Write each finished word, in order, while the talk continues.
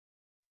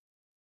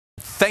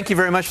Thank you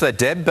very much for that,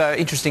 Deb.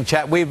 Interesting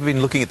chat. We've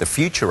been looking at the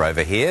future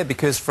over here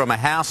because from a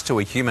house to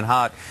a human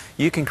heart,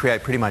 you can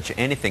create pretty much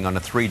anything on a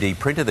 3D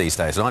printer these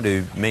days. And I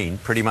do mean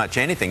pretty much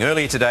anything.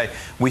 Earlier today,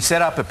 we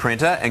set up a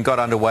printer and got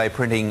underway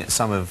printing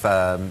some of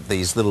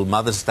these little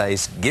Mother's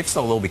Day's gifts.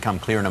 They'll all become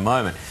clear in a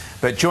moment.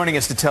 But joining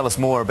us to tell us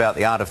more about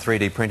the art of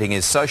 3D printing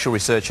is social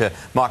researcher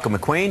Michael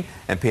McQueen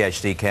and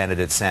PhD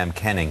candidate Sam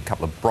Canning. A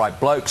couple of bright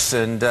blokes.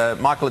 And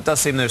Michael, it does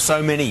seem there's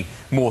so many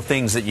more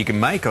things that you can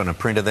make on a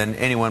printer than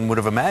anyone would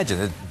have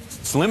imagined.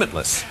 It's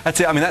limitless. That's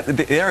it. I mean,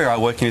 the area I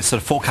work in is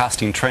sort of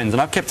forecasting trends,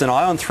 and I've kept an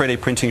eye on 3D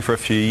printing for a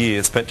few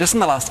years, but just in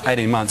the last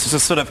 18 months, it's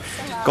just sort of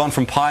gone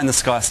from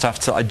pie-in-the-sky stuff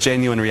to a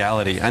genuine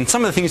reality. And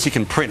some of the things you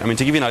can print, I mean,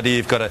 to give you an idea,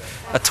 you've got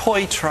a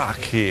toy truck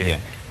here. Yeah.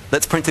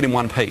 That's printed in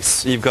one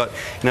piece. You've got,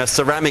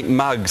 ceramic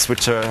mugs,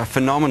 which are a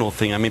phenomenal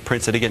thing. I mean,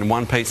 printed again in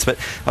one piece. But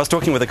I was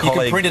talking with a colleague.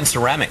 You can print in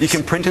ceramics. You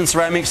can print in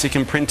ceramics. You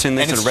can print in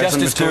this sort of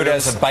resin materials. And it's just as good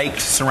as a baked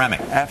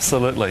ceramic.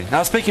 Absolutely. Now, I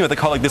was speaking with a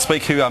colleague this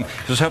week who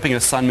was helping her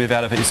son move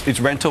out of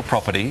his rental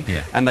property,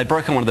 and they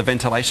broke on one of the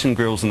ventilation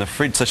grills in the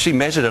fridge. So she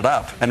measured it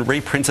up and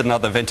reprinted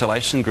another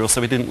ventilation grill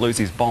so he didn't lose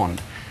his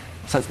bond.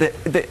 So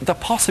the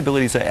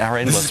possibilities are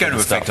endless. This is going to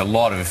affect a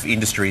lot of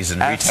industries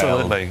and retail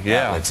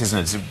outlets, isn't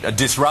it? It's a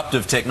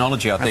disruptive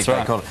technology, I think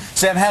they call it.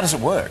 Sam, how does it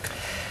work?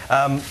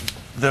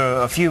 There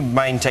are a few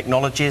main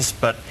technologies,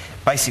 but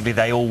basically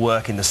they all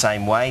work in the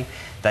same way.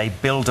 They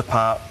build a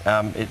part,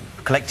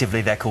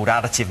 collectively they're called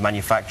additive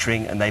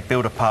manufacturing, and they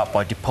build a part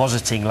by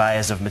depositing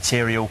layers of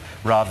material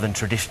rather than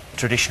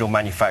traditional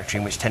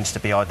manufacturing, which tends to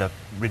be either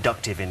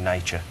reductive in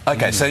nature.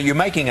 Okay, so you're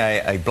making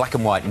a black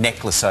and white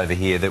necklace over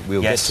here that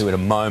we'll get to in a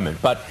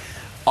moment, but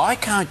I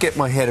can't get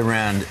my head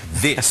around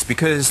this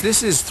because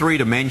this is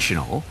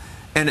three-dimensional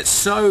and it's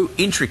so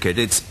intricate,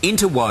 it's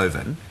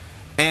interwoven,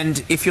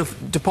 and if you're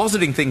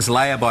depositing things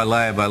layer by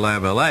layer by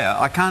layer by layer,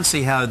 I can't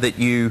see how that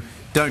you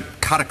don't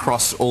cut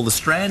across all the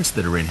strands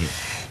that are in here.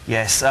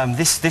 Yes,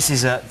 this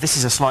is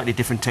a slightly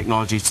different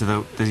technology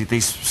to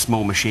these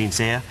small machines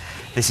here.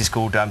 This is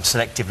called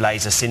selective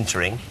laser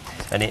sintering,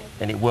 and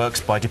it works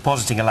by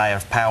depositing a layer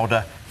of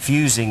powder,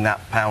 fusing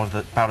that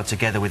powder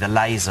together with a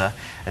laser,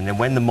 and then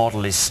when the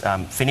model is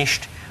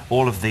finished,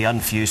 all of the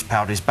unfused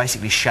powder is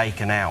basically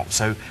shaken out.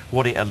 So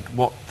one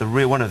of the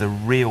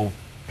real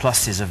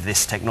pluses of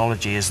this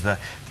technology is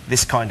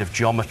this kind of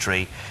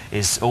geometry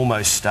is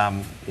almost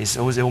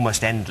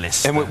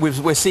endless. And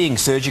we're seeing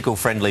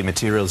surgical-friendly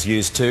materials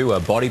used too.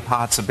 Body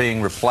parts are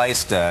being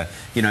replaced,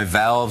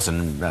 valves and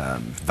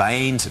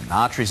veins and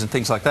arteries and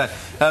things like that.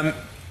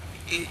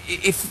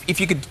 If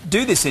you could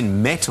do this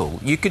in metal,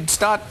 you could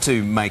start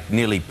to make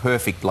nearly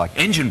perfect, like,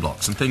 engine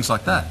blocks and things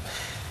like that.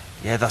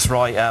 Yeah, that's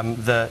right.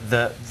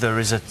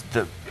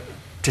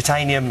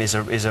 Titanium is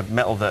a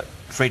metal that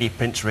 3D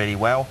prints really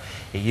well.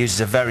 It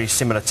uses a very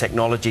similar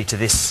technology to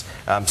this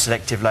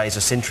selective laser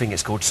sintering.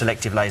 It's called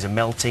selective laser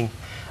melting.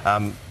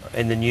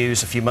 In the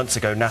news a few months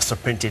ago, NASA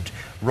printed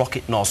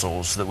rocket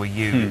nozzles that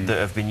that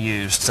have been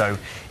used. So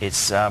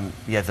it's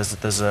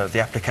there's the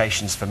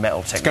applications for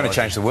metal technology. It's going to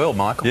change the world,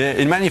 Michael. Yeah,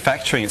 in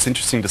manufacturing, it's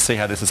interesting to see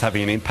how this is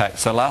having an impact.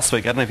 So last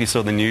week, I don't know if you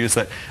saw the news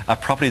that a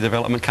property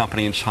development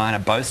company in China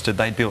boasted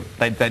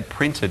they'd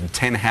printed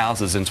 10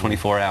 houses in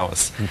 24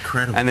 hours.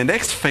 Incredible. And the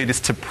next feat is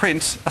to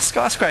print a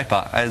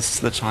skyscraper, as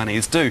the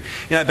Chinese do.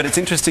 But it's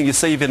interesting. You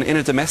see, even in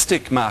a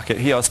domestic market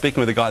here, I was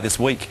speaking with a guy this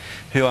week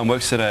who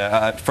works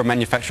at for a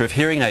manufacturer of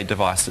hearing aid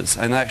devices,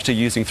 and they're actually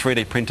using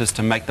 3D printers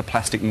to make the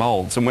plastic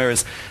molds, and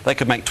whereas they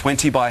could make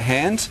 20 by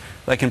hand,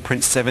 they can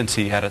print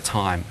 70 at a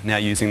time now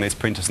using these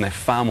printers, and they're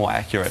far more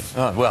accurate.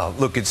 Oh, well,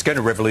 look, it's going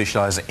to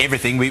revolutionise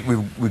everything.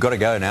 We've got to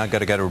go now, got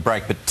to go to a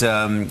break, but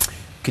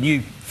can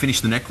you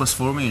finish the necklace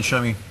for me and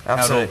show me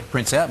how it all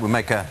prints out? We'll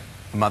make a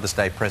Mother's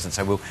Day present,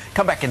 so we'll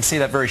come back and see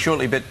that very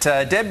shortly. But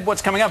Deb,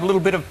 what's coming up? A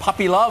little bit of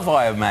puppy love,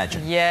 I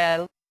imagine.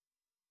 Yeah.